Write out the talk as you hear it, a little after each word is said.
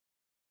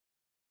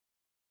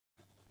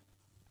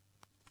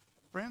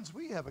Friends,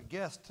 we have a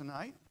guest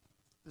tonight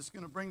that's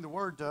going to bring the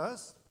word to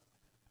us.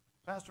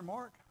 Pastor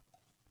Mark.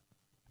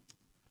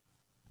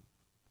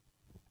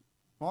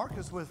 Mark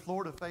is with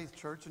Florida Faith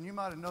Church, and you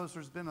might have noticed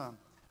there's been a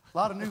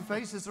lot of new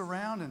faces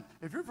around. And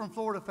if you're from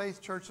Florida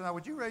Faith Church tonight,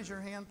 would you raise your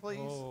hand, please?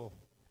 Oh,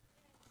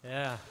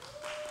 yeah.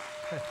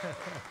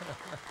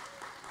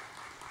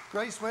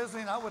 Grace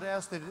Wesley, and I would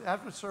ask that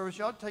after the service,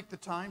 y'all take the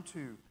time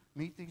to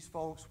meet these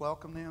folks,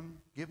 welcome them,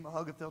 give them a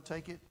hug if they'll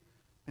take it.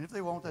 And if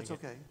they won't, that's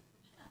okay.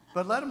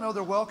 But let them know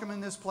they're welcome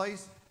in this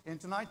place. And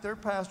tonight, their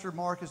pastor,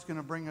 Mark, is going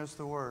to bring us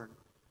the word.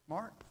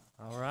 Mark?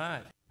 All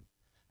right.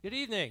 Good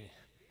evening.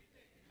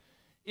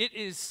 It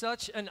is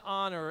such an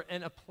honor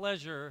and a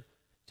pleasure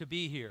to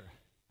be here.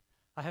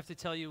 I have to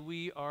tell you,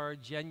 we are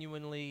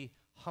genuinely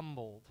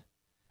humbled.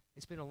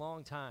 It's been a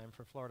long time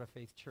for Florida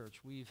Faith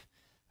Church. We've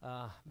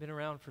been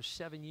around for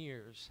 7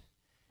 years,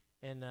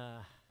 and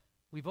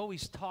we've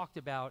always talked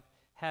about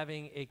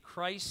having a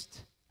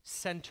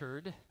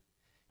Christ-centered,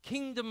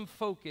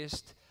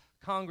 kingdom-focused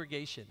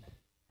congregation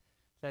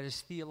that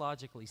is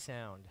theologically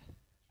sound.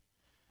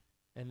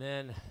 And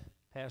then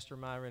Pastor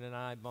Myron and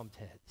I bumped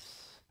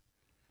heads.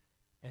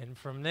 And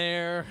from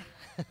there,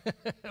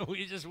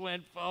 we just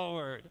went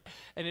forward.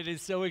 And it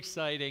is so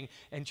exciting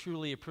and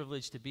truly a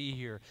privilege to be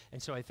here.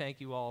 And so I thank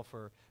you all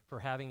for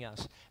having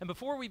us. And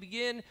before we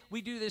begin,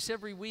 we do this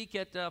every week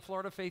at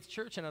Florida Faith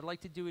Church, and I'd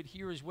like to do it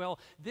here as well.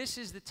 This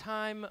is the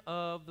time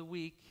of the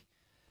week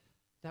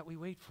that we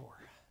wait for.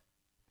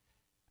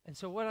 And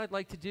so what I'd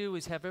like to do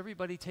is have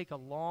everybody take a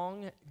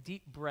long,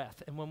 deep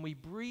breath. And when we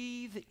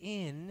breathe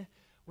in,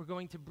 we're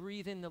going to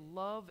breathe in the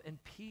love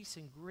and peace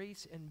and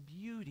grace and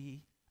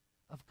beauty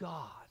of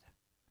God,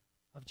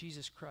 of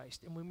Jesus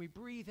Christ. And when we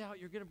breathe out,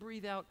 you're going to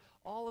breathe out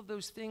all of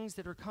those things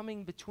that are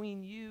coming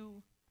between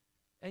you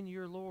and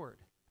your Lord.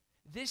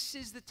 This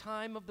is the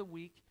time of the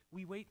week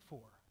we wait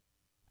for,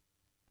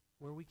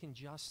 where we can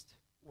just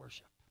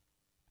worship.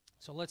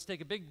 So let's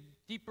take a big,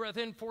 deep breath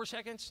in, 4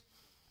 seconds.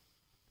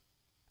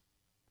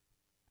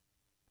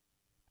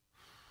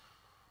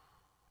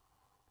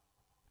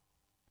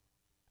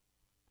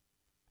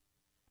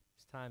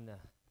 It's time to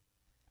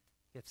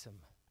get some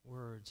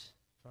words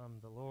from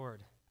the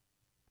Lord.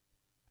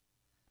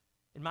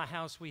 In my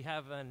house, we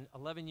have an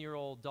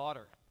 11-year-old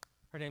daughter.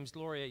 Her name's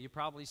Gloria. You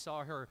probably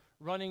saw her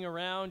running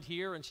around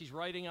here, and she's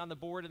writing on the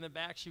board in the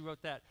back. She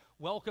wrote that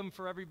welcome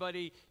for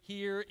everybody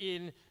here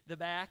in the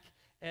back.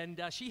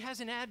 And she has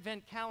an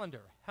Advent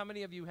calendar. How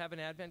many of you have an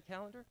Advent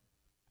calendar?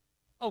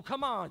 Oh,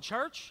 come on,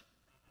 church.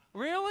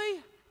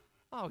 Really?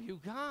 Oh, you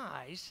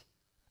guys.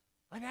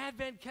 An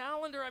Advent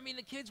calendar, I mean,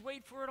 the kids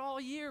wait for it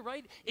all year,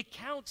 right? It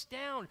counts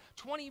down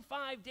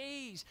 25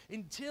 days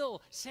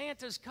until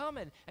Santa's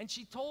coming. And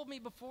she told me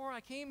before I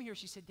came here,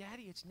 she said,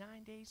 Daddy, it's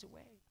 9 days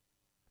away.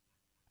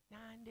 9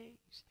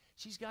 days.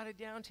 She's got it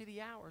down to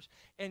the hours.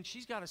 And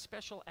she's got a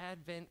special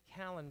Advent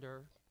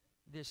calendar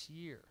this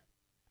year.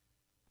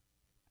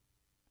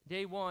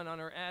 Day one on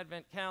her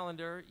Advent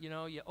calendar, you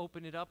know, you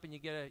open it up and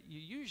you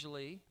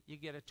usually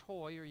get a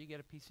toy or you get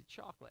a piece of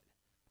chocolate.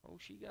 Oh,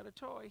 she got a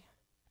toy.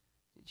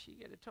 Did she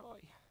get a toy?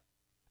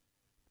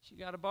 She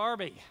got a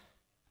Barbie.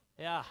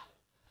 Yeah.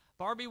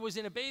 Barbie was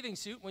in a bathing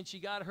suit when she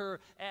got her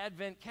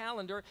Advent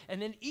calendar.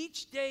 And then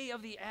each day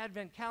of the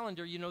Advent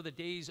calendar, you know the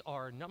days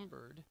are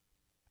numbered.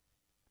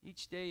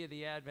 Each day of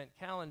the Advent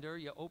calendar,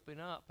 you open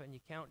up and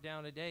you count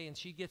down a day, and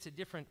she gets a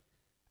different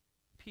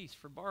piece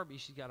for Barbie.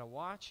 She's got a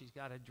watch. She's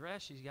got a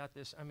dress. She's got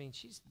this. I mean,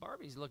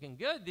 Barbie's looking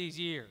good these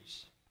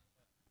years.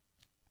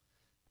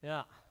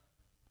 Yeah.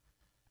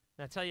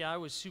 And I tell you, I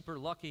was super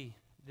lucky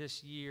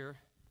this year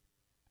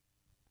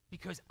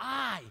because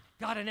I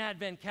got an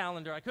Advent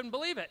calendar. I couldn't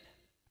believe it.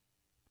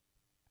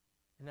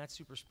 And that's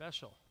super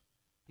special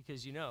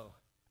because, you know,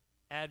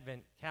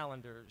 Advent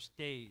calendars,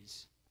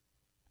 days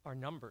are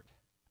numbered.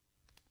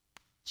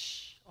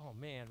 Oh,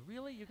 man,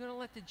 really? You're going to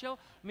let the joke?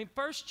 I mean,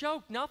 first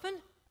joke, nothing?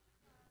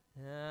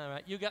 All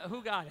right,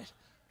 who got it?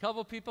 A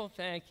couple people?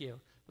 Thank you.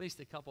 At least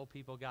a couple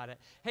people got it.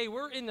 Hey,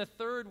 we're in the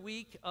third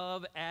week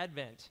of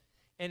Advent.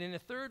 And in the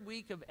third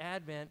week of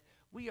Advent,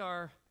 we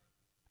are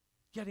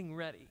getting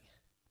ready.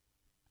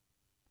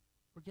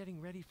 We're getting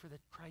ready for the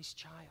Christ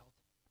child.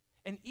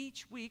 And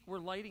each week we're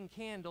lighting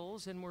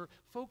candles and we're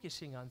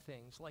focusing on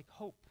things like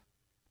hope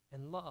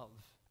and love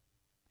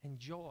and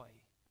joy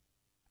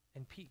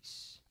and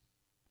peace.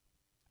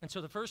 And so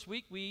the first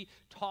week we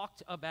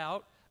talked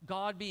about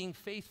God being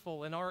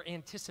faithful in our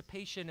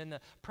anticipation and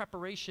the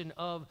preparation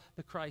of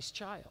the Christ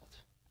child.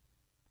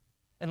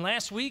 And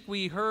last week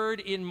we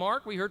heard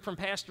from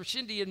Pastor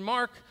Cindy in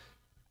Mark,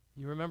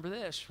 you remember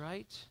this,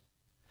 right?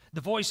 The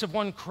voice of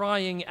one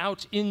crying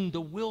out in the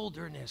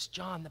wilderness,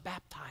 John the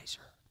Baptizer,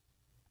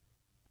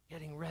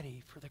 getting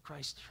ready for the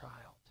Christ child.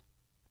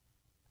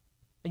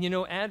 And you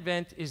know,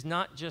 Advent is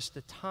not just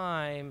a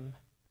time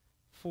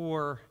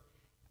for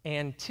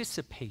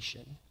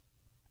anticipation.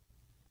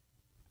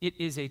 It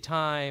is a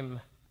time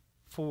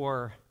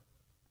for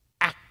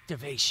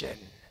activation.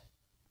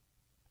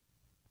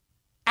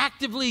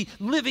 actively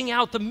living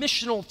out the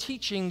missional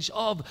teachings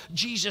of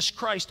Jesus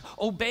Christ,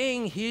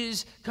 obeying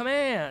his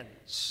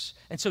commands.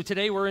 And so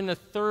today we're in the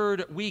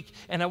third week,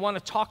 and I want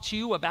to talk to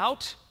you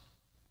about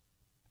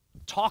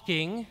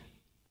talking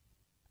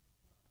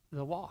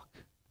the walk.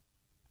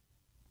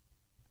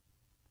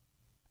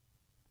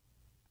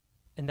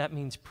 And that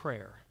means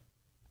prayer.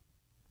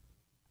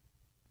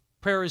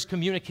 Prayer is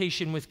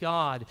communication with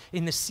God.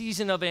 In the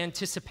season of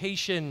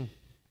anticipation,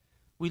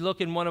 we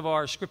look in one of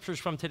our scriptures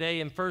from today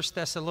in 1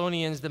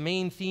 Thessalonians. The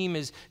main theme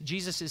is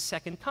Jesus'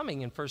 second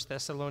coming in 1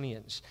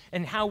 Thessalonians,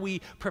 and how we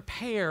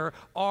prepare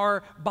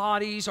our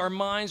bodies, our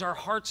minds, our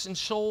hearts and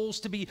souls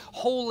to be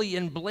holy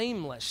and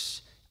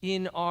blameless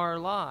in our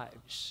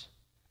lives.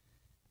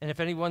 And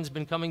if anyone's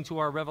been coming to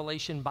our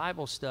Revelation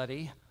Bible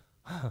study,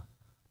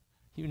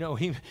 you know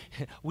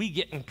we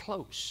getting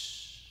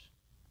close.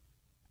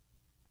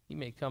 He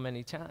may come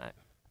anytime.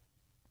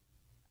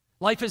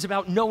 Life is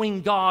about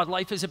knowing God.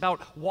 Life is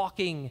about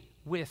walking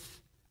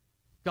with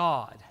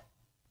God.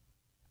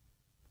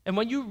 And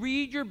when you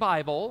read your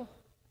Bible,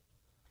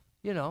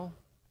 you know,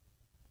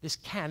 this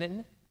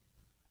canon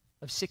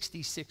of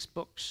 66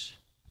 books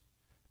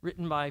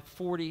written by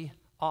 40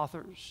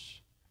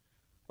 authors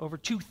over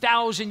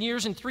 2,000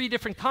 years in 3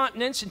 different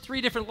continents, in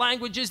 3 different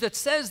languages, that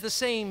says the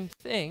same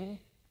thing.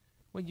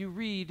 When you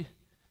read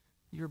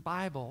your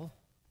Bible,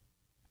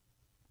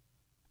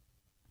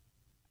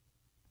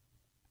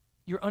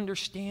 you're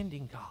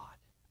understanding God.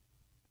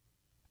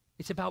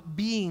 It's about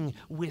being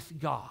with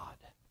God.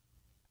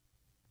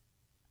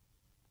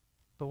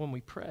 But when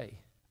we pray,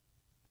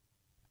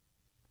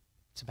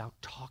 it's about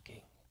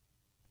talking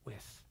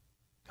with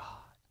God.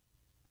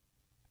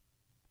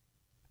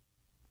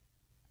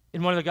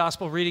 In one of the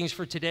gospel readings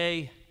for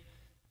today,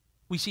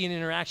 we see an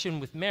interaction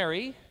with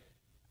Mary,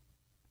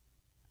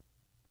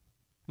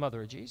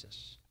 mother of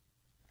Jesus,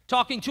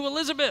 talking to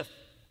Elizabeth,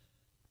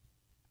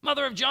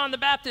 mother of John the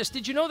Baptist.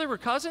 Did you know they were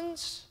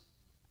cousins?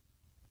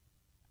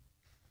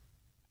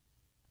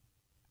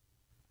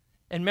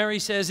 And Mary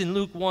says in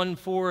Luke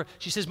 1:4,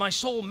 she says, "My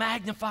soul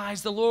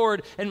magnifies the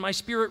Lord, and my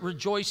spirit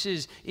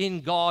rejoices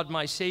in God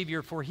my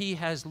Savior, for he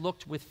has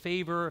looked with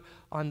favor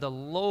on the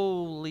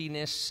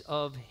lowliness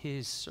of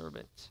his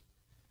servant.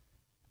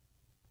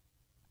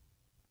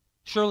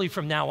 Surely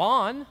from now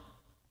on,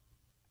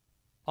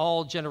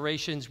 all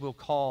generations will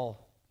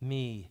call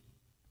me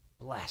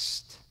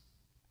blessed."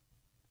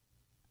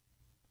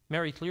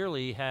 Mary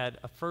clearly had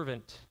a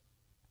fervent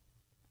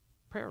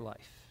prayer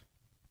life.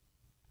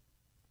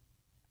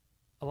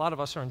 A lot of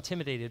us are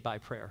intimidated by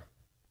prayer.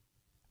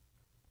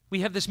 We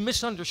have this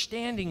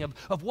misunderstanding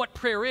of what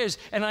prayer is,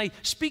 and I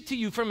speak to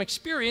you from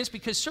experience,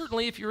 because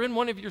certainly if you're in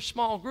one of your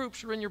small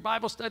groups or in your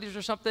Bible studies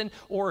or something,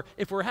 or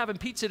if we're having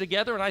pizza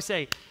together and I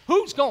say,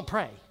 "Who's going to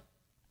pray?"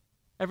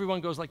 Everyone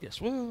goes like this.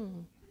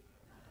 Woo.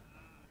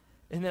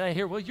 And then I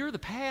hear, "Well, you're the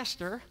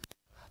pastor.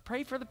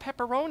 Pray for the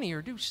pepperoni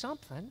or do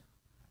something."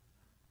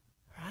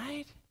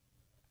 Right?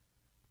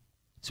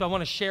 So I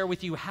want to share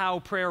with you how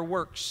prayer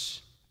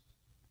works,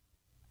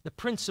 the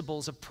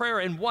principles of prayer,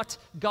 and what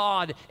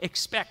God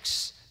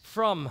expects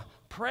from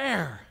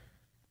prayer.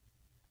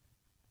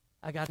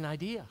 I got an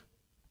idea.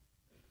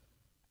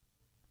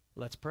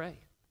 Let's pray.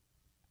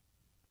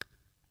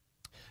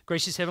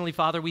 Gracious Heavenly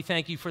Father, we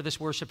thank you for this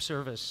worship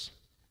service.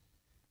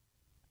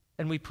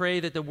 And we pray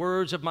that the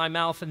words of my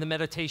mouth and the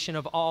meditation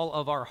of all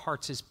of our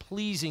hearts is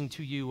pleasing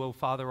to you, O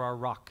Father, our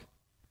rock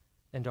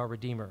and our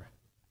Redeemer.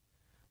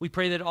 We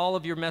pray that all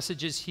of your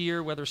messages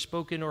here, whether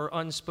spoken or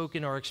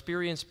unspoken, are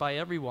experienced by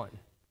everyone.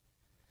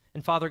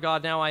 And Father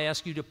God, now I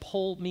ask you to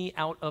pull me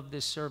out of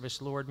this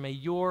service, Lord. May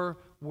your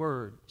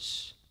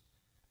words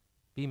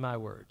be my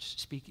words.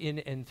 Speak in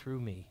and through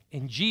me.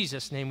 In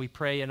Jesus' name we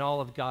pray, and all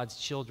of God's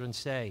children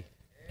say,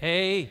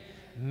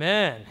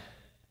 Amen.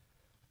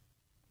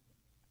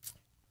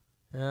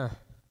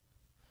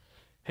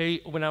 Hey,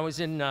 when I was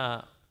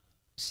in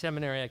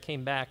seminary, I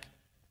came back,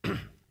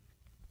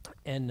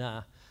 and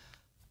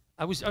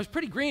I was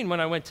pretty green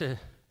when I went to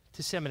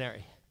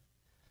seminary.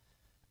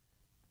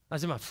 I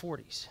was in my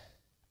 40s.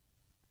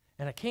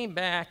 And I came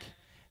back,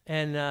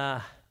 and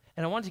I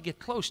wanted to get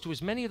close to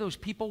as many of those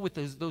people with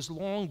those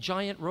long,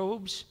 giant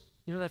robes,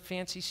 you know, that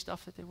fancy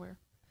stuff that they wear.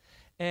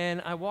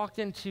 And I walked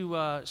into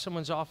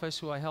someone's office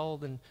who I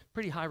held in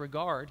pretty high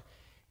regard,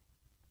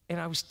 and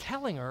I was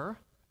telling her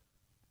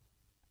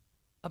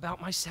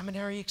about my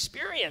seminary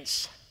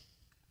experience.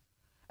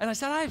 And I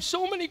said, "I have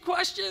so many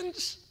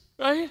questions,"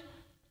 right?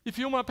 You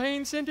feel my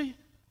pain, Cindy?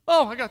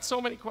 Oh, I got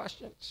so many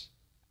questions.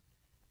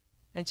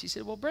 And she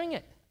said, "Well, bring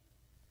it."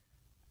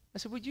 I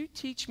said, "Would you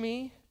teach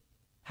me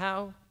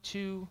how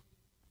to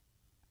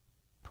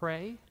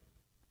pray?"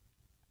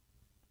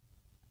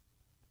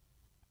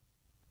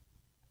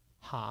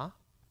 Huh?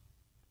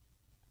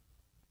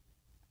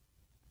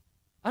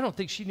 I don't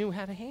think she knew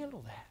how to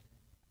handle that.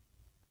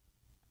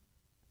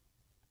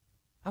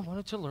 I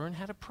wanted to learn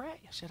how to pray.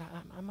 I said,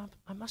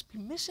 I must be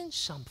missing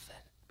something.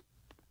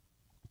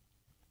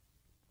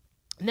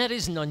 And that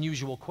is an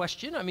unusual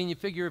question. I mean, you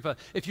figure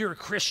if you're a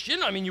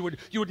Christian, I mean, you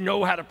would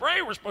know how to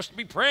pray. We're supposed to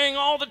be praying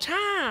all the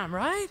time,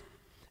 right?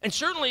 And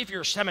certainly if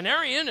you're a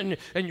seminarian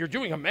and you're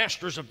doing a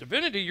master's of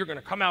divinity, you're going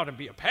to come out and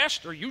be a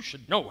pastor, you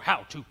should know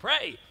how to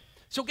pray.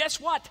 So guess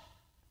what?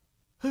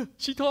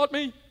 She taught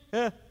me.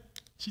 Yeah,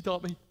 she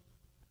taught me.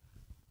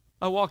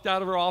 I walked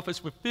out of her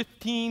office with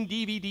 15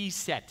 DVD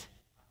set.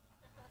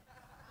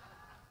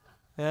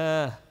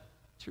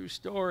 True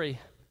story.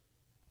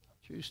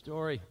 True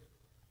story.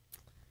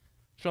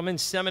 So I'm in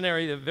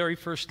seminary, the very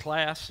first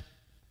class,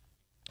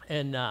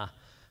 and I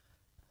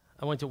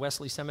went to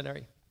Wesley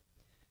Seminary.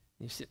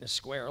 You sit in a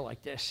square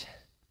like this.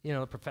 You know,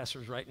 the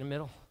professor's right in the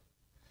middle.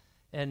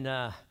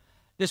 And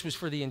this was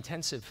for the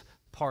intensive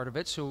part of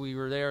it, so we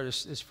were there,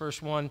 this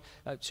first one.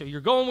 So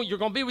you're going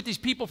to be with these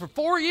people for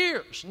 4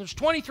 years, and there's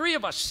 23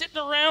 of us sitting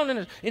around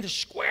in a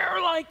square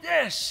like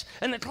this,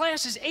 and the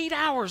class is 8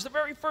 hours, the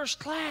very first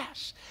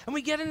class. And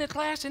we get into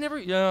class,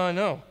 and yeah, I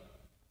know.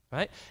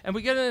 Right? And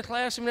we get into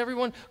class, and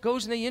everyone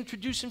goes and they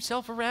introduce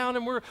themselves around,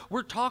 and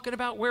we're talking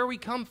about where we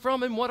come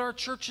from and what our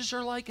churches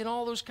are like and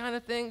all those kind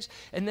of things.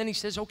 And then he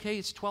says, okay,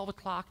 it's 12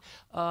 o'clock.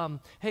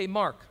 Hey,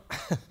 Mark,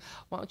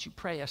 why don't you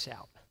pray us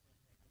out?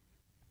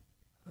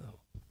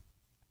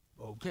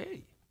 Oh,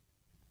 okay.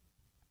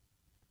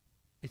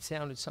 It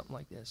sounded something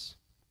like this.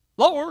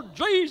 Lord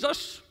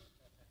Jesus,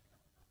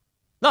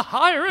 the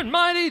higher and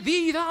mighty,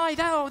 thee, thy,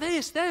 thou,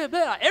 this, that,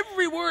 that.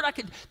 Every word I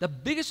could, the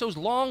biggest, those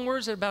long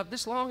words that are about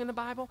this long in the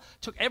Bible,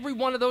 took every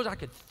one of those I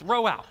could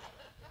throw out.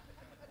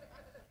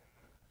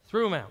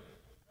 Threw them out.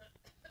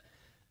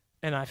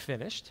 And I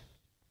finished.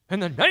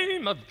 In the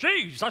name of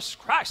Jesus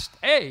Christ,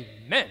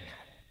 amen.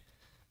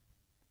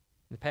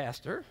 The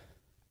pastor,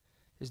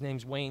 his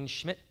name's Wayne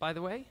Schmidt, by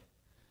the way,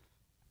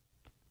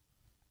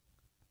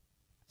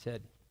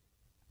 said,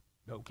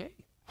 okay.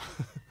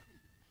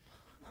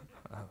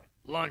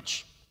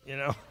 Lunch, you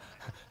know.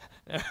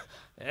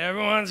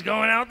 Everyone's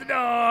going out the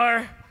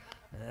door.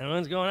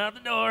 Everyone's going out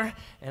the door.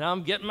 And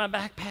I'm getting my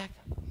backpack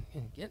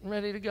and getting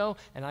ready to go,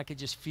 and I could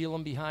just feel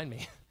them behind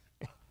me.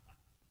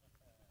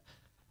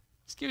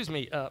 Excuse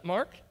me,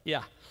 Mark?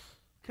 Yeah.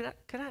 Could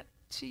I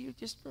see you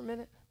just for a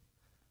minute?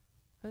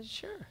 I said,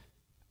 sure.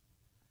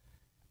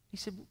 He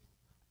said,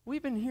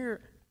 we've been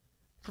here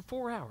for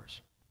 4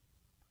 hours.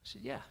 I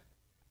said, yeah.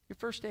 Your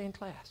first day in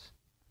class.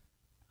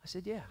 I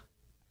said, yeah.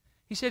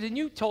 He said, and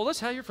you told us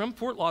how you're from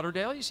Fort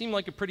Lauderdale. You seem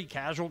like a pretty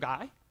casual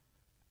guy. I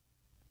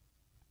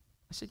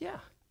said, yeah.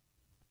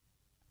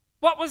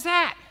 What was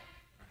that?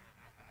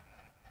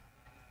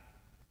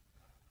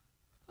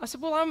 I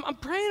said, well, I'm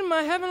praying to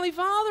my Heavenly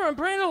Father. I'm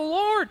praying to the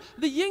Lord,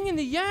 the yin and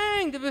the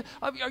yang.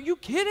 Are you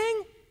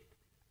kidding?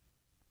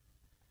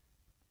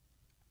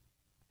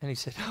 And he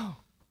said, oh,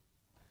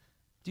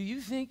 do you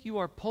think you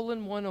are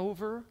pulling one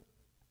over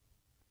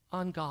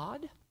on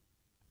God?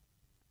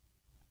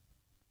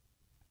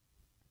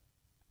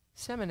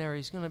 Seminary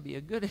is going to be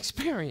a good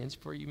experience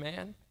for you,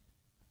 man.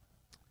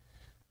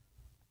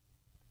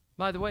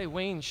 By the way,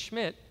 Wayne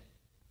Schmidt,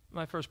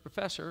 my first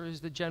professor, is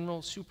the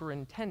general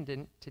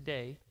superintendent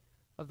today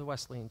of the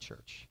Wesleyan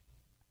Church.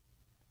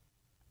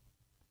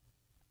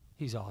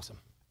 He's awesome.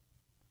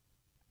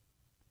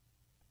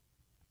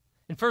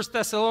 In 1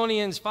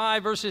 Thessalonians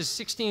 5, verses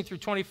 16 through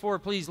 24,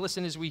 please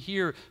listen as we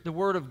hear the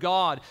word of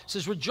God. It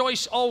says,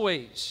 rejoice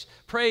always,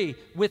 pray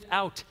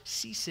without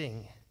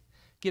ceasing,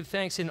 give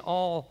thanks in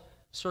all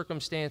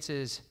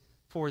circumstances,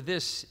 for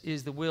this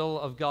is the will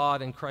of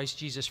God in Christ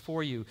Jesus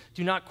for you.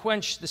 Do not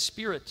quench the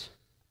spirit.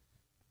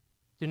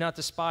 Do not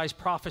despise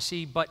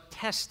prophecy, but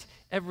test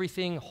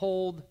everything.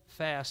 Hold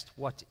fast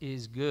what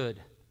is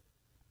good.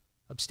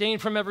 Abstain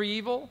from every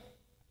evil.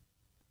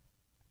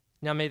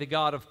 Now may the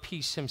God of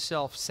peace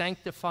himself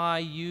sanctify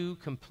you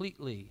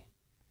completely,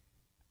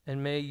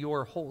 and may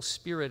your whole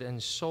spirit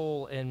and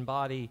soul and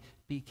body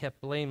be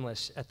kept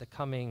blameless at the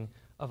coming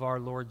of our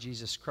Lord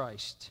Jesus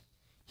Christ.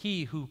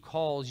 He who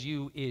calls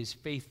you is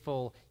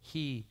faithful.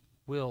 He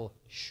will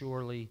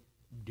surely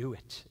do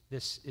it.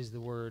 This is the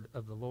word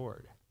of the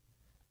Lord.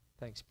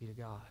 Thanks be to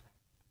God.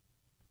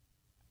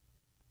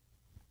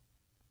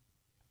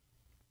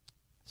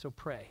 So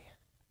pray.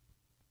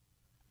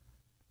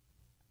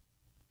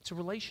 It's a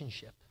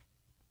relationship.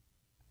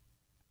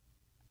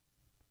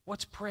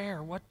 What's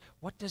prayer? What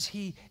does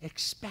he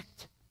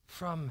expect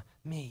from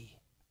me?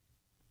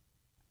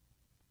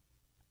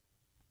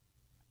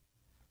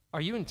 Are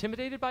you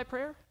intimidated by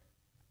prayer?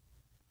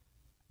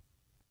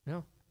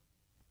 No.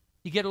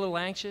 You get a little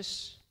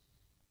anxious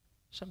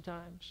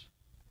sometimes.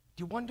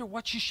 Do you wonder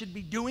what you should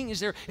be doing? Is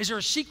there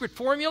a secret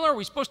formula? Are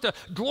we supposed to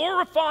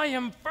glorify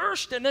him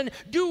first and then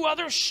do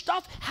other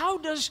stuff? How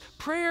does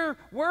prayer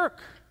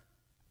work?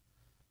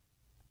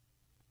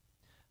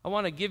 I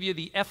want to give you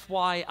the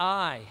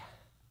FYI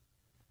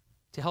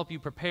to help you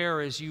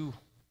prepare as you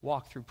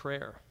walk through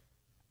prayer.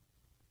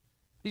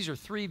 These are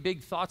 3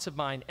 big thoughts of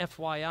mine,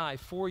 FYI,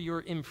 for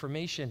your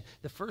information.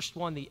 The first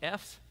one, the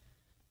F,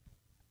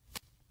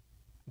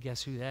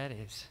 guess who that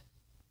is?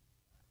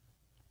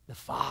 The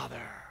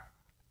Father.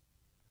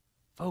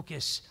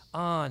 Focus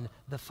on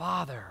the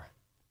Father.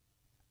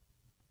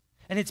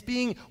 And it's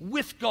being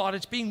with God.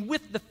 It's being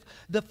with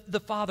the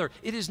Father.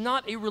 It is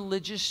not a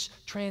religious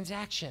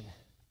transaction.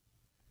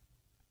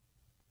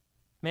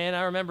 Man,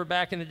 I remember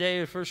back in the day,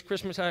 the first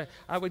Christmas,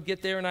 I would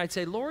get there and I'd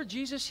say, Lord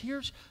Jesus,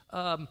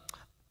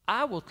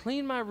 I will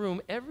clean my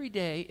room every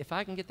day if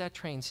I can get that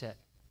train set.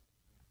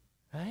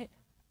 Right? It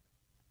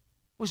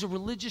was a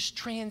religious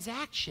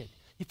transaction.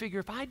 You figure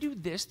if I do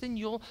this, then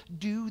you'll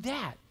do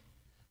that.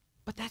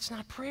 But that's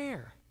not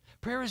prayer.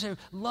 Prayer is a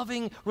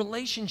loving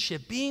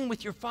relationship, being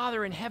with your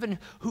Father in heaven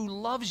who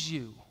loves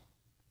you.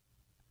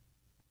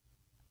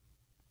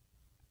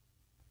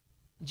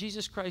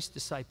 Jesus Christ's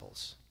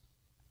disciples.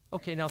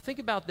 Okay, now think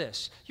about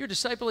this. You're a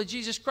disciple of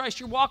Jesus Christ.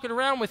 You're walking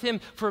around with him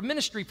for a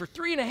ministry for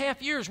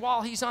 3.5 years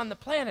while he's on the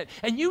planet.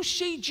 And you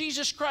see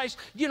Jesus Christ,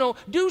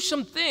 do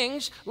some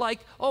things like,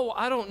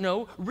 I don't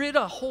know, rid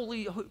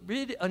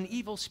an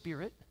evil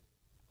spirit.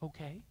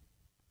 Okay.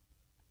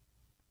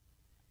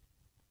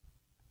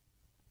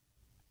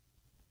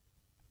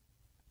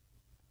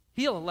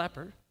 Heal a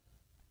leper.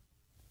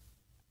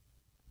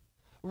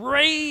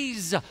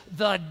 Raise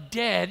the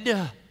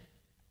dead.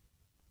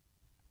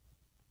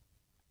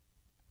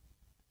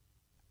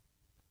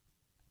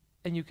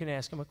 And you can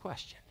ask him a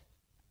question.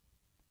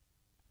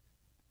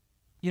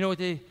 You know what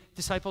the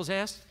disciples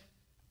asked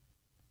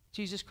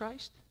Jesus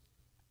Christ?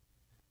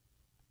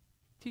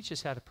 Teach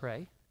us how to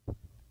pray.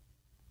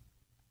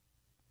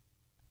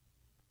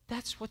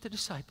 That's what the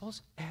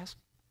disciples asked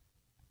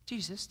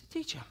Jesus to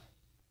teach them.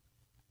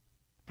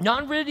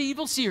 Not rid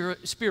evil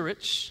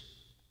spirits,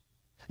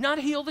 not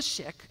heal the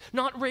sick,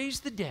 not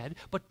raise the dead,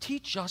 but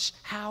teach us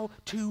how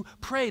to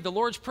pray. The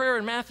Lord's Prayer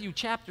in Matthew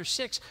chapter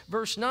 6,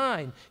 verse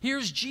 9.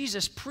 Here's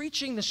Jesus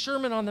preaching the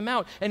Sermon on the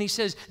Mount, and he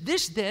says,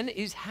 this then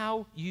is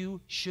how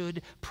you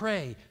should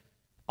pray.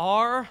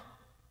 Our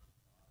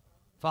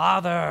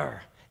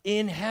Father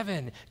in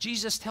heaven.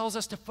 Jesus tells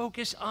us to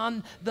focus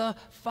on the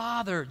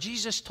Father.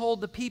 Jesus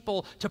told the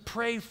people to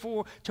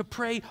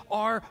pray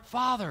our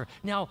Father.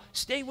 Now,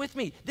 stay with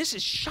me. This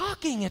is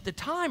shocking at the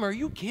time. Are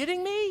you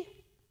kidding me?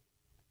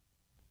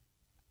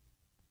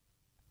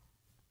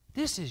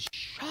 This is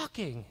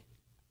shocking.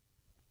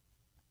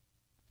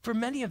 For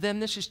many of them,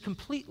 this is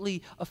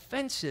completely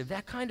offensive.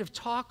 That kind of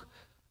talk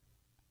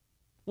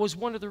was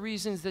one of the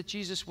reasons that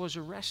Jesus was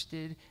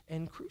arrested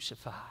and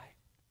crucified.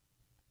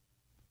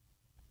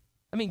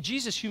 I mean,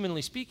 Jesus,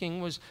 humanly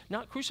speaking, was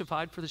not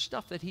crucified for the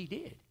stuff that he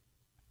did.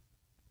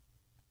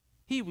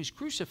 He was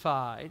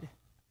crucified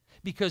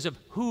because of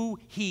who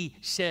he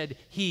said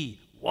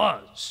he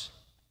was.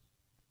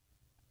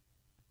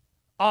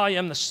 I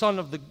am the Son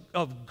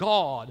of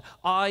God.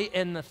 I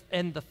and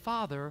the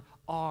Father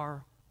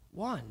are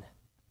one.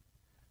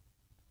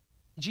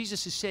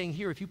 Jesus is saying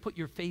here, if you put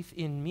your faith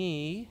in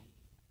me,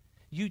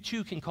 you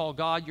too can call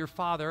God your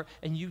Father,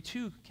 and you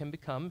too can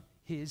become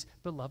his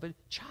beloved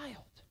child.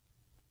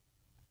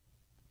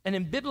 And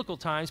in biblical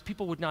times,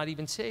 people would not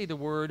even say the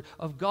word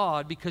of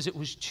God because it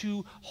was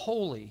too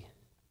holy.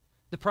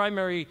 The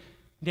primary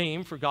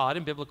name for God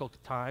in biblical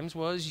times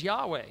was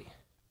Yahweh.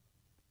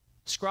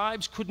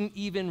 Scribes couldn't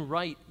even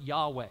write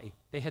Yahweh.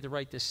 They had to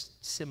write this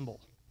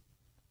symbol.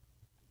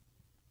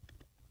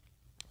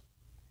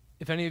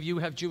 If any of you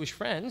have Jewish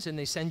friends and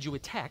they send you a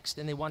text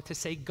and they want to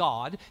say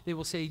God, they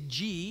will say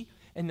G,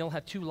 and they'll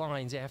have 2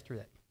 lines after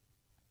that.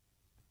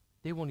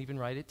 They won't even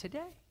write it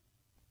today.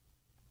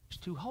 It's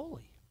too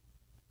holy.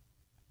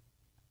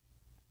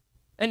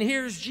 And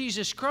here's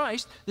Jesus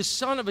Christ, the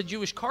son of a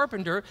Jewish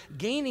carpenter,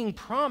 gaining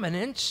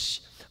prominence,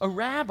 a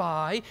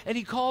rabbi, and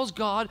he calls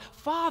God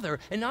Father.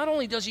 And not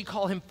only does he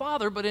call him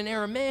Father, but in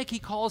Aramaic he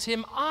calls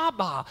him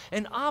Abba.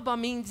 And Abba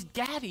means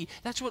daddy.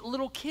 That's what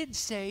little kids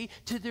say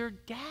to their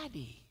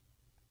daddy.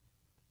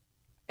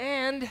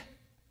 And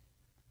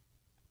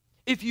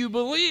if you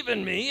believe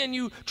in me and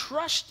you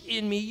trust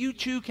in me, you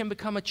too can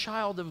become a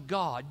child of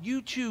God.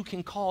 You too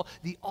can call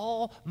the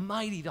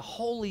Almighty, the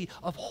Holy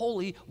of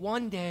Holy,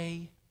 one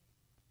day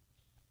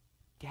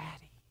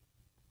Daddy.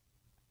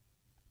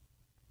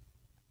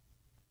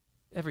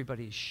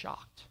 Everybody is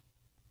shocked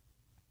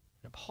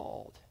and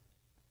appalled.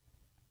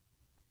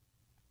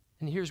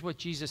 And here's what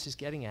Jesus is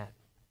getting at.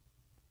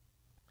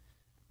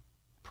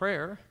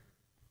 Prayer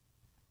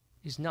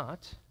is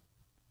not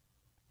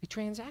a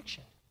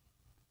transaction.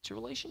 It's a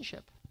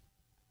relationship.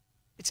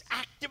 It's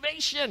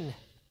activation.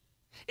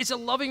 It's a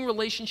loving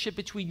relationship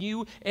between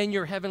you and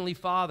your Heavenly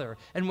Father.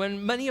 And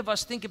when many of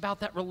us think about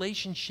that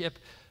relationship,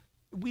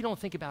 we don't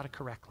think about it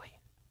correctly.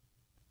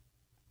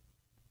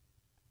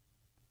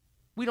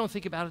 We don't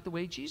think about it the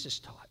way Jesus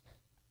taught.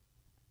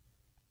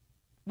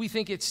 We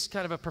think it's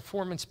kind of a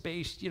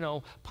performance-based,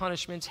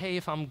 punishments. Hey,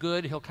 if I'm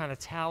good, he'll kind of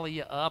tally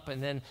you up.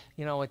 And then,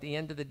 at the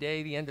end of the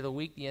day, the end of the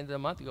week, the end of the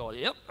month, you go,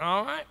 yep,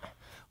 all right.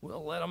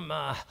 We'll let him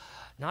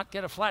not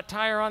get a flat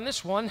tire on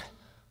this one.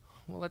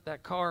 We'll let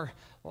that car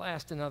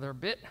last another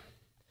bit.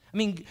 I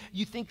mean,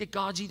 you think that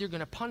God's either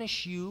going to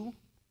punish you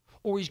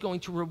or he's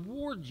going to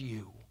reward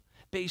you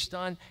based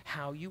on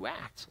how you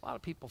act. A lot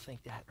of people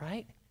think that,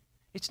 right?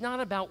 It's not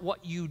about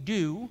what you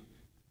do.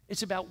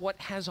 It's about what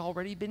has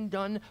already been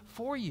done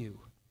for you.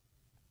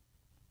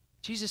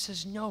 Jesus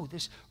says, no,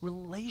 this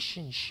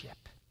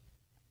relationship.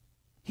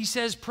 He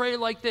says, pray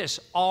like this.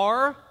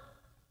 Oh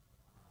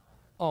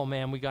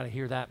man, we got to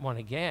hear that one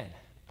again.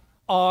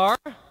 our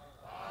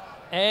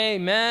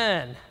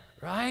Amen.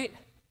 Right?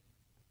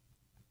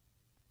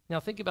 Now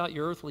think about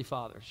your earthly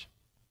fathers.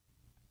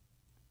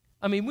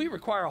 I mean, we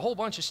require a whole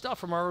bunch of stuff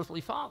from our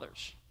earthly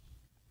fathers.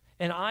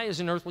 And I, as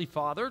an earthly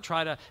father,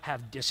 try to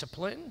have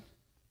discipline.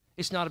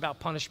 It's not about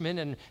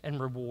punishment and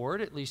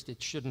reward, at least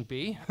it shouldn't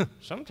be.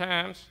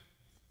 Sometimes.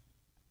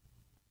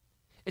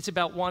 It's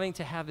about wanting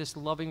to have this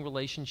loving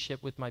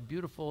relationship with my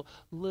beautiful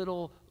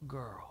little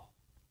girl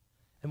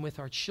and with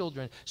our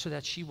children so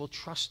that she will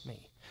trust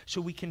me,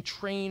 so we can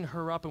train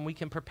her up and we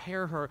can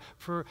prepare her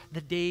for the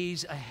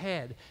days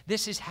ahead.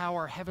 This is how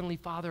our Heavenly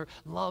Father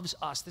loves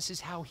us. This is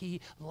how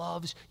He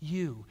loves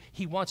you.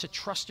 He wants a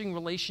trusting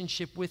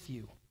relationship with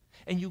you.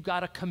 And you got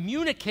to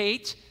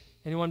communicate.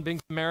 Anyone been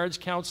to marriage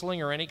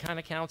counseling or any kind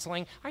of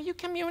counseling? Are you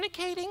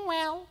communicating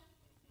well?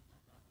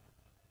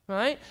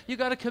 Right? You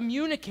got to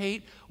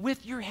communicate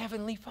with your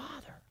Heavenly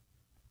Father.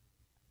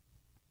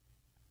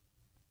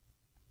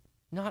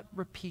 Not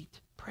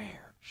repeat prayers.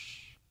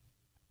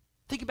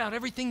 Think about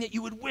everything that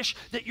you would wish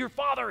that your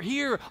Father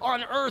here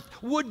on earth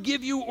would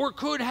give you or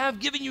could have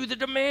given you, the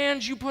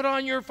demands you put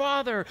on your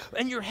Father.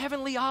 And your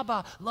Heavenly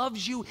Abba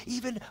loves you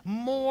even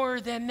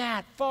more than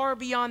that, far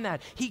beyond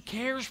that. He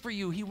cares for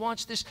you. He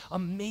wants this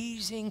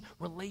amazing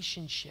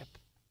relationship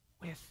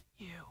with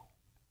you.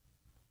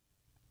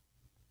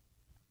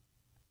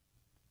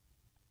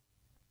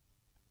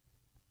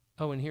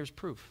 Oh, and here's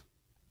proof.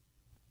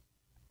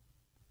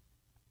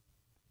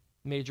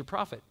 Major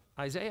prophet,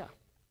 Isaiah.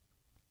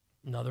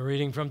 Another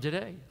reading from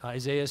today,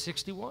 Isaiah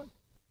 61.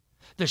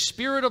 The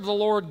Spirit of the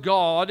Lord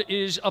God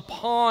is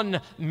upon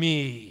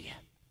me.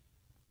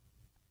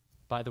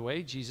 By the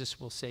way, Jesus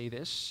will say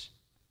this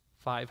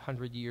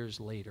 500 years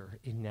later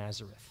in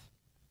Nazareth.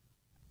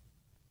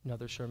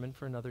 Another sermon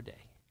for another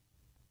day.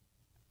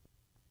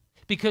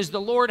 Because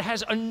the Lord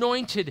has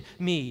anointed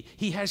me.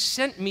 He has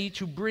sent me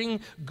to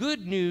bring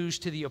good news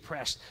to the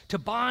oppressed, to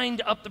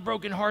bind up the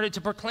brokenhearted,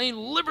 to proclaim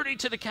liberty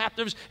to the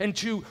captives, and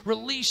to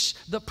release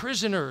the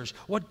prisoners.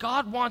 What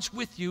God wants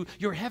with you,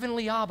 your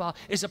Heavenly Abba,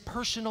 is a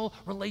personal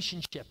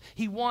relationship.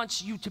 He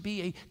wants you to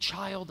be a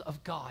child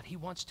of God. He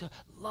wants to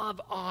love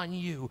on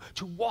you,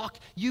 to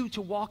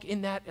walk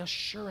in that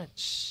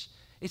assurance.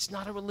 It's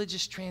not a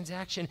religious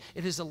transaction.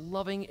 It is a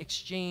loving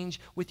exchange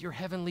with your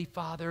Heavenly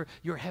Father,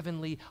 your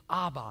Heavenly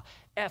Abba.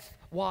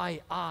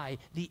 F-Y-I,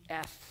 the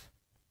F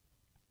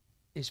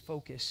is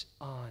focus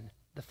on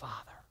the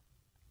Father.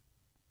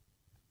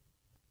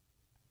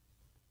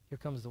 Here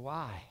comes the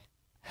Y.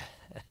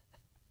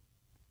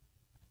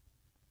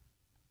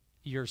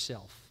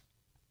 Yourself.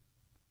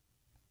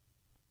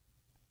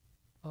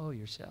 Oh,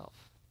 yourself.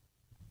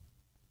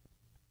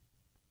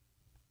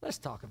 Let's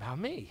talk about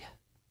me.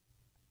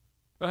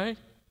 Right?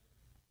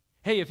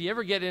 Hey, if you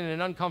ever get in an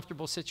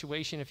uncomfortable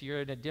situation, if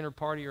you're at a dinner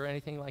party or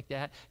anything like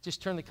that,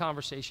 just turn the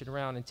conversation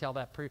around and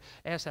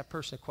ask that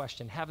person a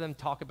question. Have them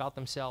talk about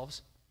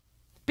themselves.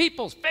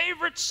 People's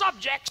favorite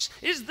subjects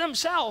is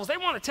themselves. They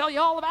want to tell you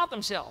all about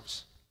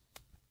themselves.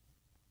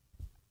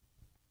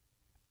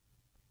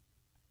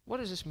 What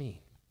does this mean?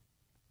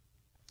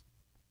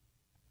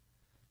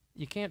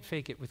 You can't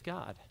fake it with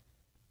God.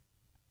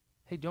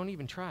 Hey, don't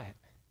even try it.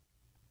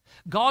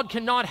 God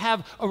cannot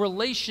have a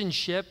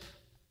relationship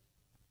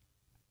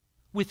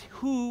with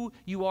who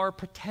you are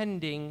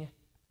pretending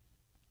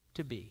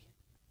to be.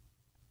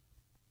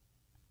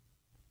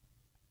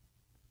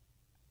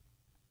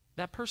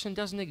 That person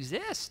doesn't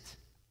exist.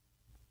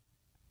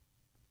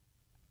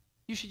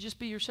 You should just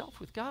be yourself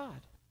with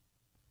God.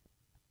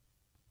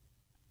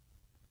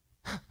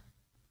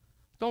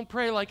 Don't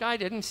pray like I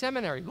did in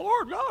seminary.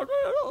 Lord, God,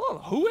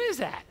 who is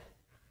that?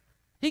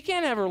 He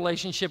can't have a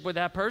relationship with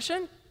that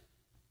person.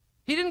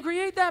 He didn't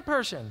create that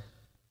person.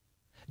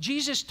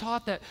 Jesus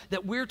taught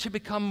that we're to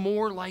become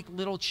more like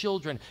little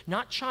children.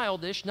 Not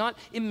childish, not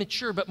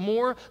immature, but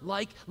more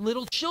like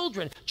little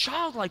children.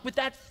 Childlike, with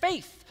that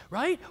faith,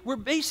 right? We're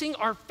basing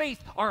our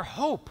faith, our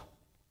hope,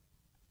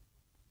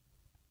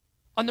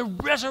 on the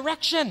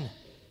resurrection.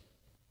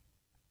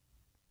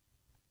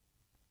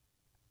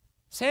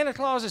 Santa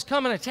Claus is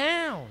coming to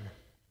town.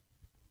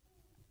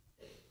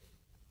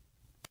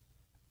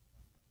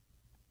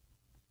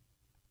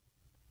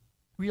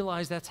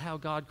 Realize that's how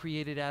God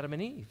created Adam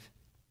and Eve.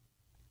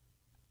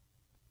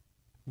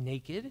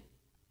 Naked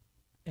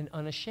and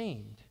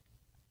unashamed.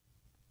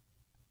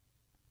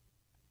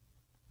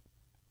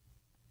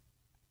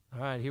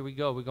 All right, here we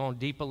go. We're going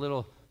dig a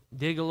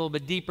little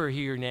bit deeper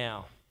here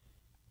now.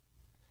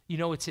 You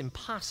know, it's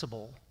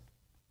impossible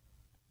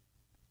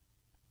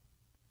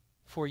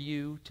for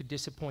you to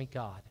disappoint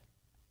God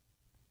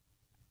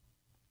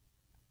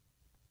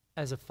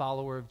as a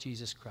follower of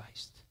Jesus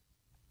Christ.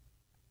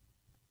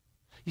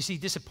 You see,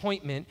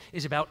 disappointment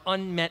is about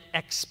unmet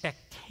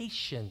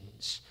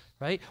expectations,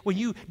 right? When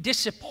you're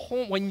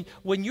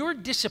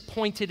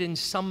disappointed in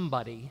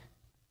somebody,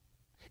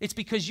 it's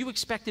because you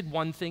expected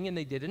one thing and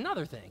they did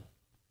another thing.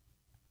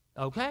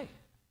 Okay.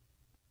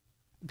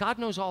 God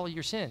knows all of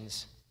your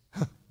sins.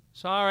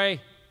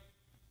 Sorry.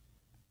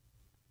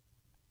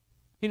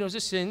 He knows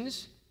the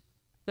sins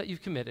that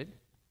you've committed.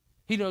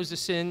 He knows the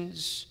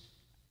sins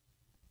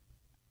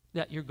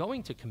that you're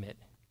going to commit.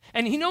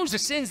 And he knows the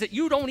sins that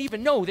you don't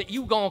even know that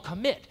you're going to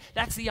commit.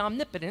 That's the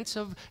omnipotence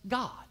of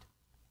God.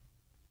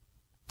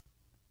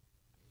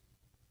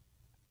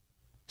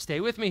 Stay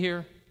with me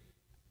here.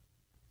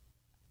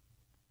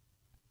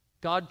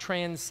 God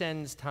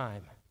transcends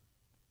time.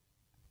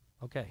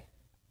 Okay.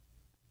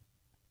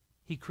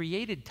 He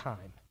created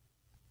time,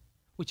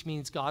 which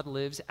means God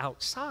lives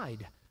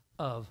outside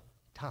of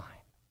time.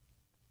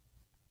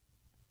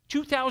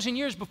 2,000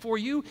 years before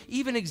you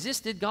even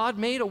existed, God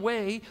made a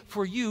way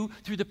for you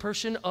through the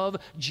person of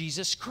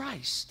Jesus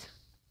Christ.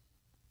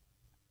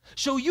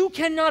 So you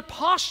cannot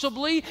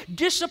possibly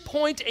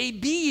disappoint a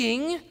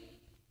being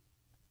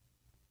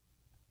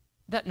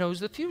that knows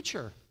the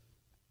future.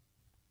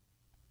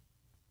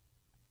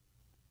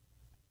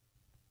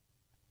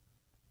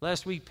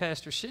 Last week,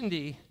 Pastor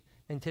Cindy,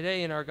 and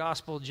today in our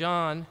gospel,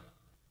 John,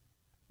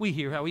 we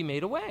hear how he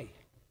made a way.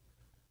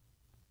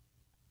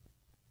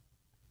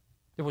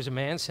 There was a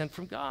man sent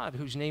from God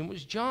whose name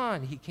was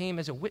John. He came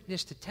as a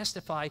witness to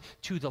testify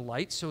to the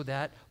light so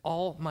that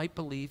all might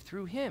believe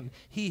through him.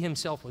 He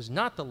himself was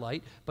not the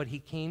light, but he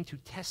came to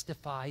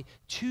testify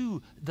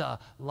to the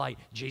light.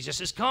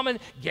 Jesus is coming.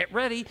 Get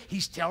ready.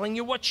 He's telling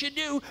you what you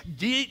do.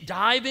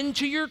 Dive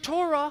into your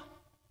Torah.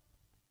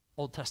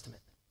 Old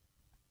Testament.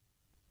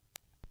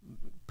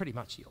 Pretty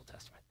much the Old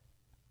Testament.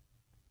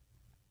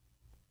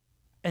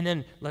 And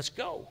then let's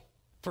go.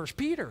 1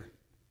 Peter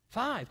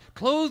 5.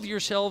 Clothe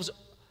yourselves,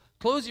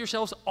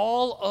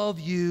 all of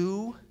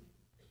you.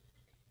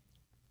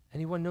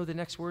 Anyone know the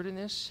next word in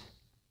this?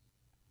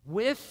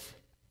 With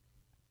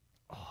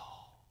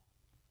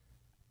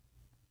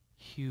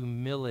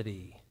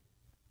humility.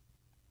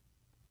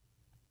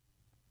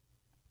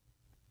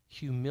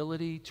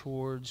 Humility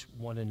towards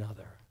one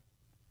another.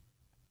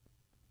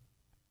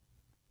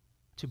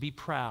 To be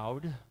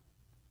proud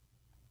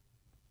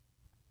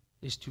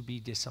is to be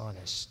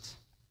dishonest.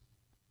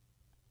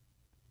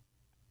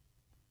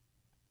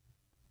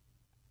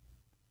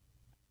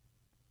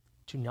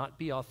 To not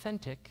be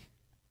authentic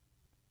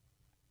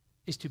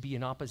is to be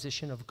in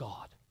opposition of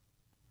God.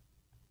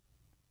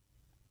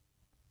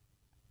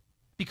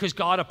 Because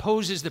God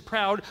opposes the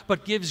proud,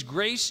 but gives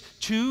grace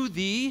to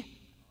the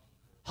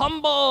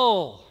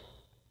humble.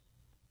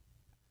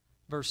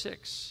 Verse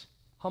 6,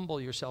 humble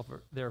yourself,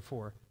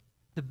 therefore.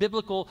 The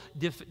biblical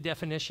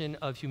definition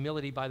of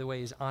humility, by the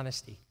way, is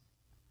honesty.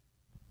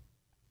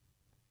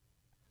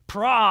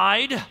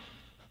 Pride,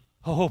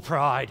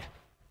 pride.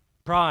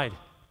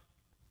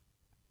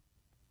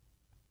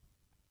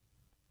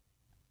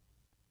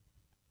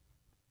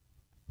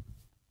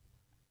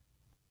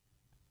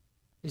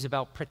 Is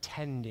about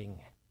pretending.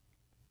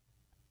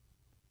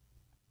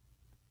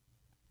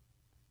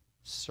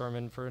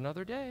 Sermon for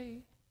another day.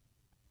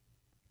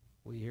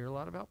 We hear a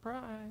lot about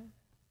pride.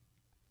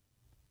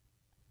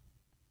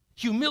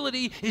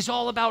 Humility is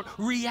all about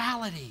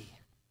reality.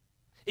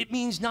 It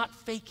means not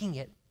faking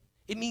it.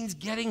 It means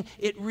getting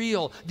it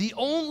real. The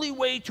only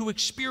way to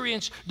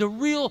experience the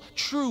real,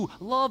 true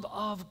love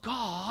of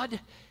God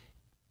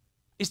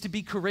is to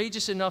be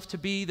courageous enough to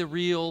be the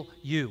real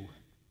you.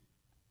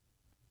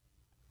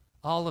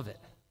 All of it.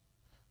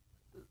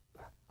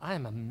 I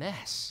am a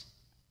mess,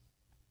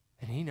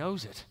 and he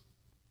knows it.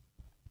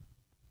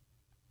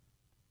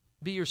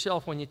 Be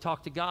yourself when you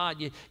talk to God.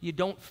 You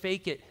don't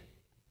fake it.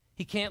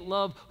 He can't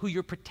love who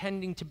you're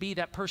pretending to be.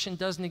 That person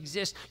doesn't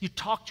exist. You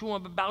talk to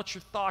him about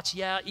your thoughts,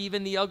 yeah,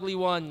 even the ugly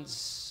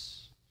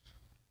ones.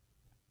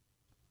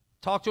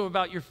 Talk to him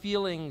about your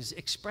feelings.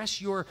 Express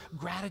your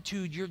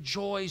gratitude, your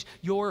joys,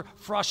 your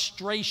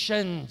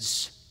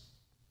frustrations.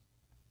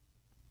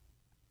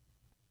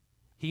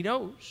 He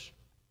knows.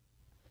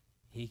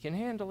 He can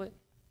handle it.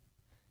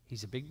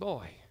 He's a big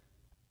boy.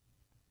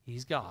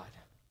 He's God.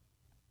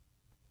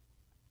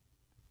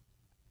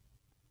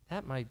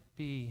 That might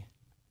be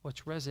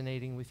what's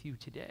resonating with you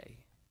today.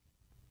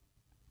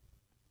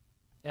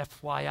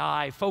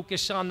 FYI,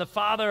 focus on the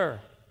Father.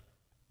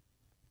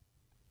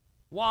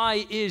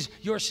 Y is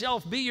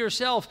yourself, be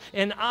yourself.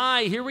 And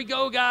I, here we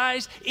go,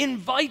 guys,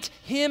 invite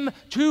him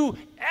to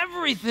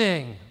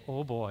everything.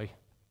 Oh, boy.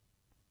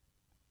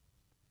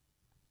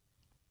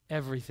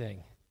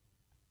 Everything.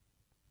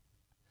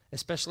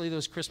 Especially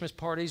those Christmas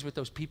parties with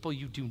those people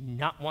you do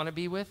not want to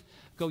be with.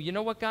 Go, you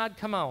know what, God?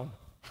 Come on.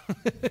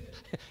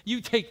 You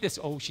take this.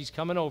 Oh, she's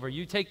coming over.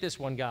 You take this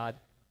one, God.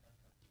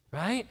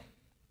 Right?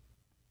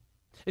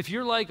 If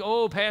you're like,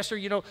 oh, Pastor,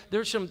 you know,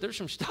 there's some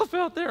stuff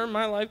out there in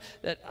my life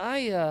that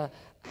I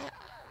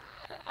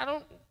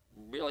don't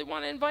really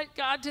want to invite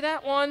God to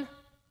that one.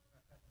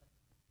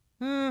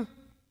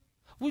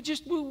 We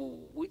just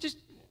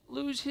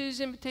lose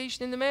his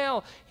invitation in the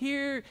mail.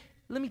 Here,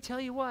 let me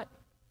tell you what.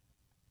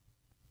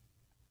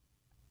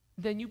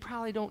 Then you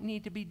probably don't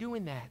need to be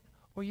doing that,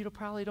 or you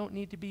probably don't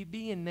need to be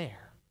being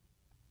there.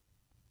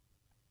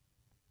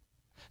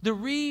 The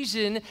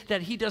reason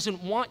that he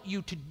doesn't want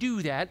you to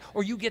do that,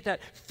 or you get that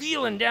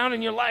feeling down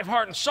in your life,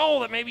 heart, and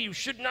soul that maybe you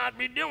should not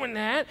be doing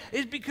that,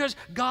 is because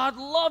God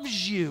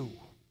loves you.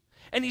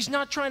 And he's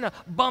not trying to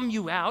bum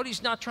you out.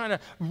 He's not trying to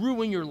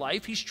ruin your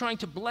life. He's trying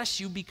to bless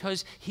you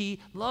because he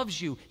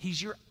loves you.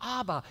 He's your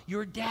Abba,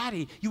 your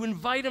daddy. You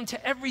invite him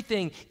to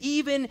everything,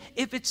 even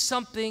if it's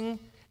something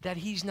that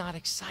he's not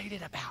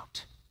excited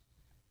about.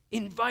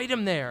 Invite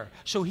him there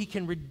so he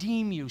can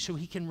redeem you, so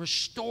he can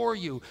restore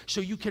you,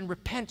 so you can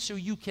repent, so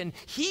you can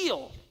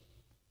heal.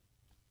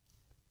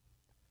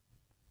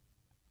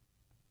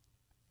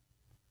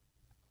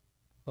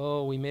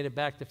 Oh, we made it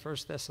back to 1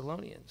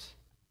 Thessalonians.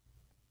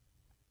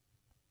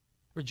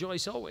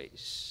 Rejoice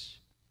always.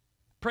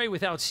 Pray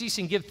without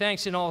ceasing. Give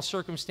thanks in all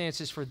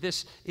circumstances, for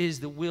this is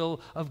the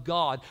will of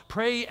God.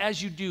 Pray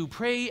as you do.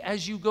 Pray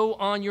as you go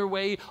on your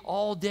way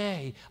all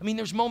day. I mean,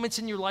 there's moments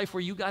in your life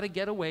where you got to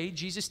get away.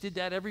 Jesus did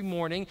that every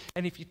morning.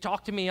 And if you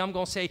talk to me, I'm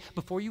going to say,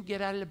 before you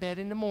get out of bed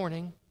in the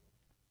morning,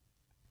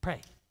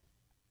 pray.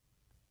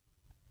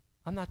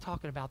 I'm not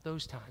talking about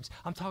those times.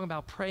 I'm talking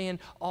about praying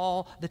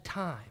all the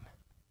time.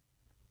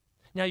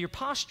 Now, your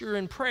posture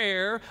in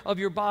prayer of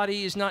your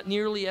body is not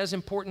nearly as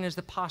important as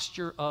the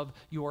posture of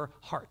your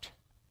heart.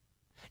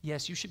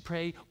 Yes, you should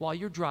pray while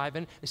you're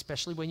driving,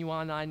 especially when you're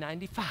on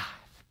I-95.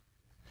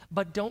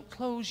 But don't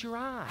close your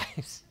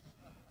eyes.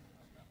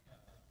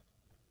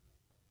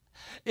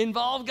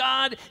 Involve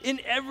God in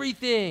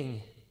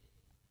everything.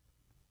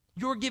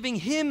 You're giving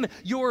him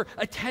your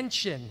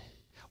attention.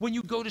 When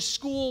you go to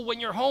school, when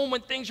you're home, when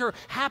things are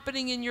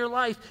happening in your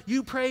life,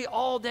 you pray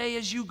all day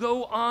as you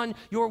go on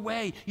your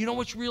way. You know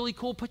what's really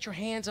cool? Put your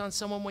hands on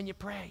someone when you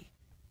pray.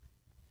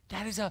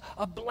 That is a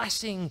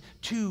blessing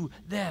to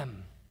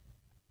them.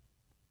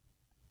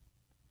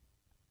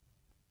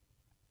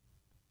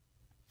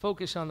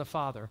 Focus on the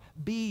Father.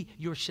 Be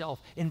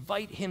yourself.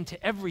 Invite him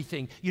to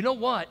everything. You know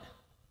what?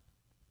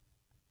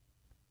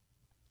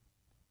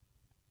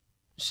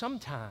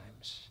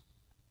 Sometimes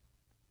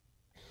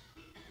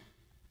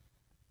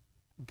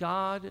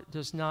God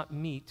does not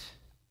meet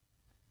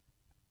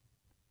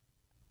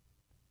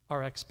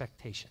our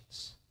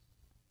expectations,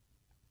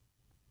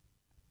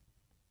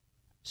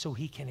 so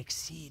he can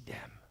exceed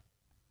them.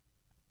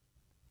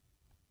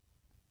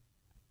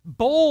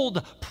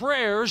 Bold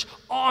prayers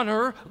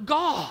honor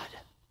God.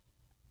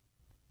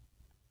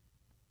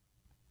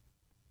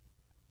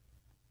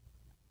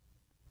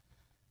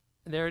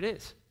 There it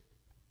is.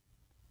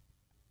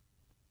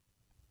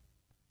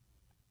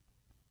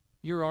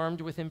 You're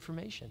armed with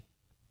information.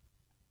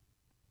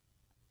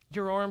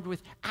 You're armed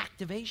with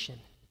activation.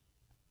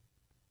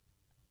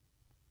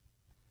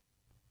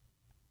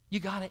 You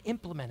got to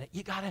implement it.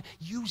 You got to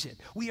use it.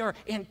 We are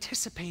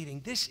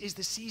anticipating. This is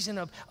the season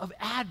of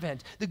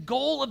Advent. The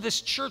goal of this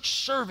church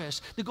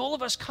service, the goal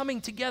of us coming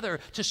together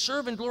to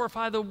serve and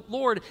glorify the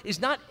Lord is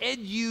not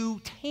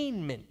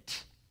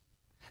edutainment.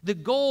 The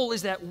goal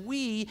is that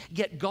we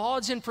get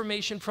God's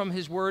information from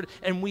his word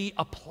and we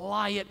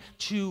apply it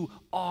to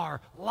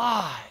our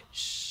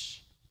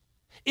lives.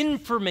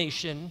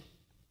 Information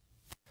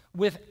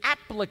with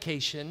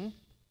application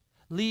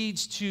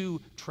leads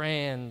to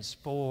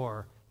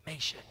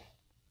transformation.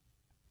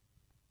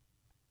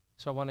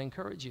 So I want to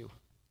encourage you.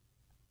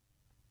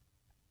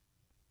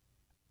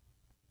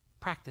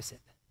 Practice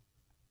it.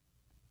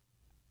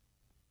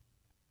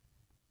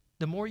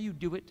 The more you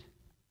do it,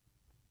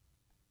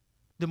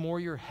 the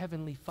more your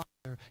heavenly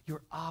Father,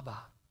 your Abba,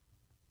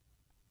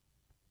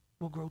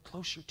 will grow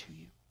closer to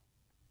you.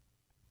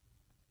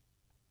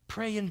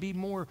 Pray and be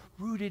more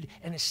rooted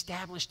and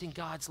established in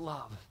God's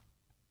love.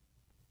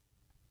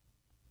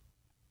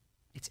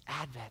 It's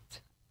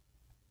Advent.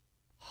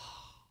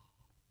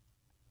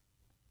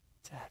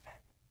 It's Advent.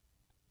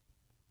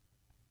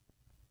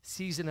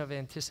 Season of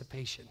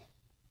anticipation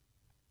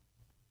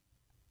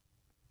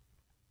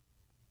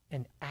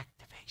and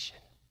activation.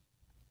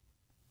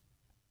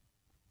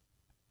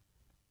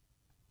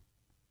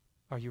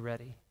 Are you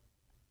ready?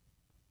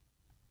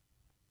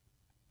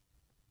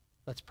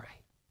 Let's pray.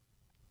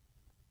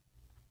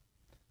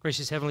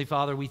 Gracious Heavenly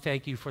Father, we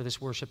thank you for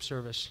this worship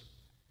service.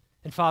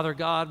 And Father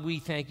God, we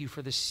thank you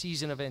for the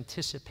season of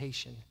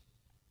anticipation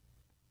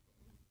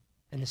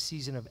and the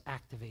season of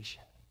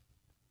activation.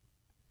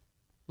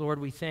 Lord,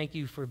 we thank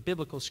you for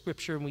biblical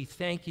scripture, and we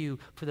thank you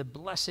for the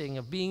blessing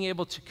of being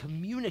able to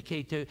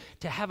communicate,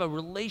 to have a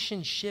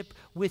relationship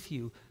with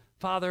you.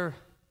 Father,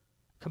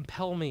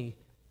 compel me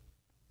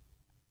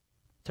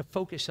to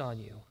focus on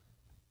you,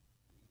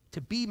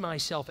 to be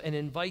myself and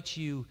invite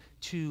you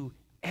to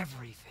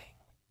everything.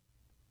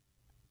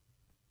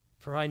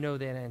 For I know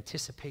that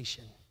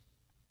anticipation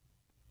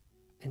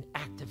and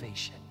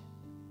activation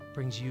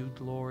brings you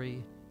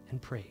glory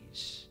and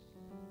praise.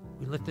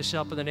 We lift this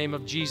up in the name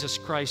of Jesus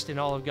Christ, and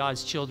all of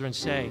God's children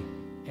say,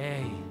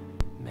 Amen.